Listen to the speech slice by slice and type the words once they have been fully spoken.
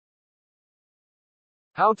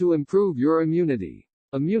How to improve your immunity.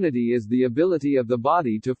 Immunity is the ability of the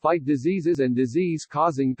body to fight diseases and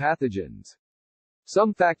disease-causing pathogens.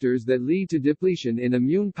 Some factors that lead to depletion in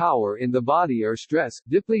immune power in the body are stress,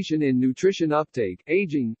 depletion in nutrition uptake,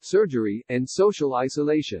 aging, surgery, and social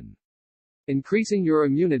isolation. Increasing your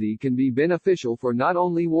immunity can be beneficial for not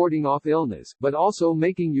only warding off illness, but also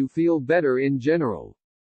making you feel better in general.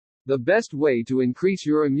 The best way to increase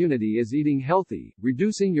your immunity is eating healthy,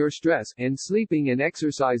 reducing your stress, and sleeping and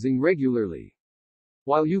exercising regularly.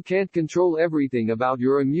 While you can't control everything about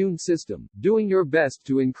your immune system, doing your best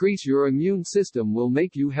to increase your immune system will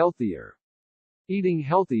make you healthier. Eating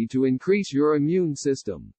healthy to increase your immune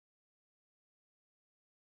system.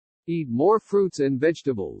 Eat more fruits and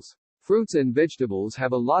vegetables. Fruits and vegetables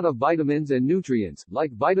have a lot of vitamins and nutrients,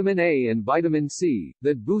 like vitamin A and vitamin C,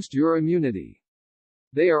 that boost your immunity.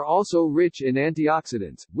 They are also rich in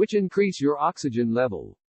antioxidants, which increase your oxygen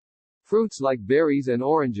level. Fruits like berries and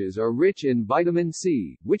oranges are rich in vitamin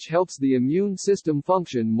C, which helps the immune system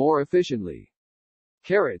function more efficiently.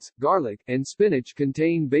 Carrots, garlic, and spinach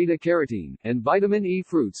contain beta-carotene, and vitamin E.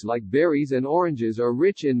 Fruits like berries and oranges are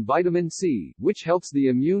rich in vitamin C, which helps the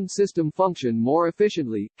immune system function more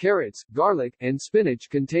efficiently. Carrots, garlic, and spinach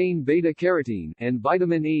contain beta-carotene, and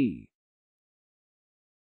vitamin E.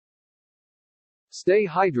 Stay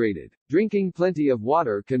hydrated. Drinking plenty of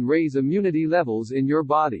water can raise immunity levels in your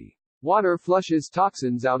body. Water flushes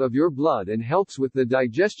toxins out of your blood and helps with the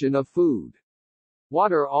digestion of food.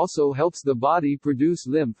 Water also helps the body produce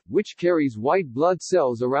lymph, which carries white blood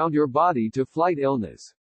cells around your body to fight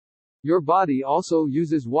illness. Your body also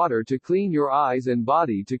uses water to clean your eyes and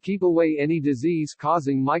body to keep away any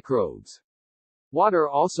disease-causing microbes. Water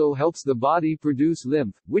also helps the body produce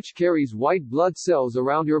lymph, which carries white blood cells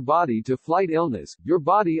around your body to fight illness. Your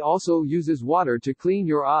body also uses water to clean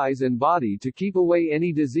your eyes and body to keep away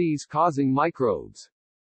any disease-causing microbes.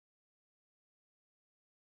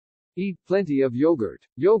 Eat plenty of yogurt.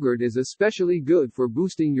 Yogurt is especially good for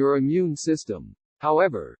boosting your immune system.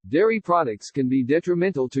 However, dairy products can be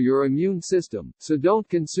detrimental to your immune system, so don't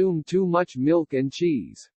consume too much milk and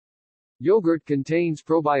cheese. Yogurt contains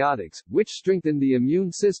probiotics, which strengthen the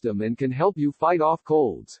immune system and can help you fight off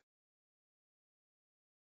colds.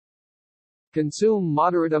 Consume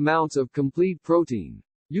moderate amounts of complete protein.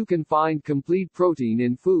 You can find complete protein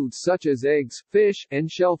in foods such as eggs, fish, and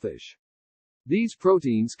shellfish. These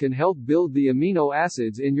proteins can help build the amino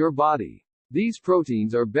acids in your body. These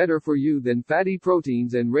proteins are better for you than fatty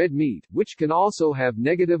proteins and red meat, which can also have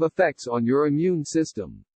negative effects on your immune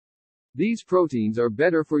system. These proteins are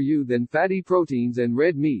better for you than fatty proteins and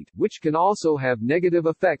red meat, which can also have negative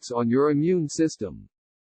effects on your immune system.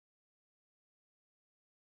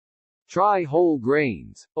 Try whole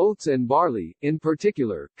grains. Oats and barley, in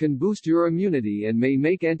particular, can boost your immunity and may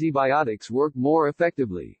make antibiotics work more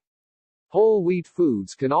effectively. Whole wheat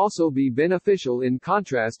foods can also be beneficial in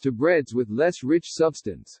contrast to breads with less rich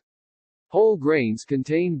substance. Whole grains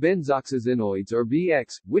contain benzoxazinoids or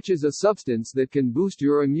BX, which is a substance that can boost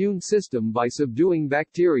your immune system by subduing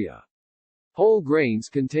bacteria. Whole grains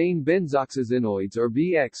contain benzoxazinoids or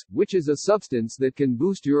BX, which is a substance that can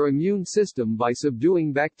boost your immune system by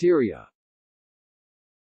subduing bacteria.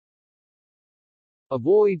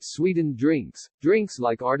 Avoid sweetened drinks. Drinks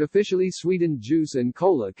like artificially sweetened juice and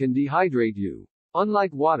cola can dehydrate you.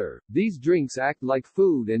 Unlike water, these drinks act like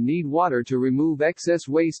food and need water to remove excess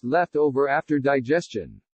waste left over after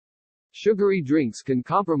digestion. Sugary drinks can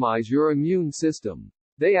compromise your immune system.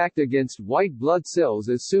 They act against white blood cells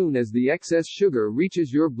as soon as the excess sugar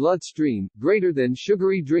reaches your bloodstream. Greater than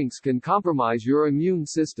sugary drinks can compromise your immune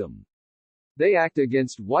system. They act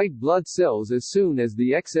against white blood cells as soon as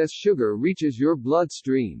the excess sugar reaches your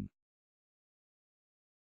bloodstream.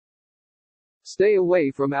 Stay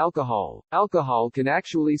away from alcohol. Alcohol can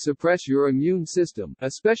actually suppress your immune system,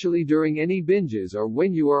 especially during any binges or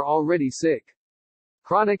when you are already sick.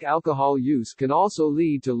 Chronic alcohol use can also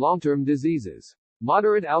lead to long-term diseases.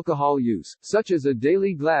 Moderate alcohol use, such as a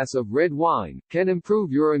daily glass of red wine, can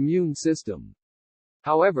improve your immune system.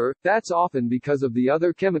 However, that's often because of the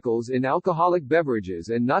other chemicals in alcoholic beverages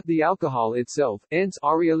and not the alcohol itself. Hence,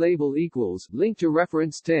 ARIA label equals, link to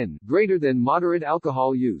reference 10, greater than moderate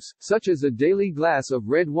alcohol use, such as a daily glass of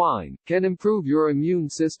red wine, can improve your immune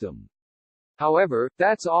system. However,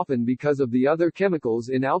 that's often because of the other chemicals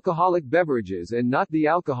in alcoholic beverages and not the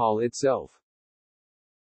alcohol itself.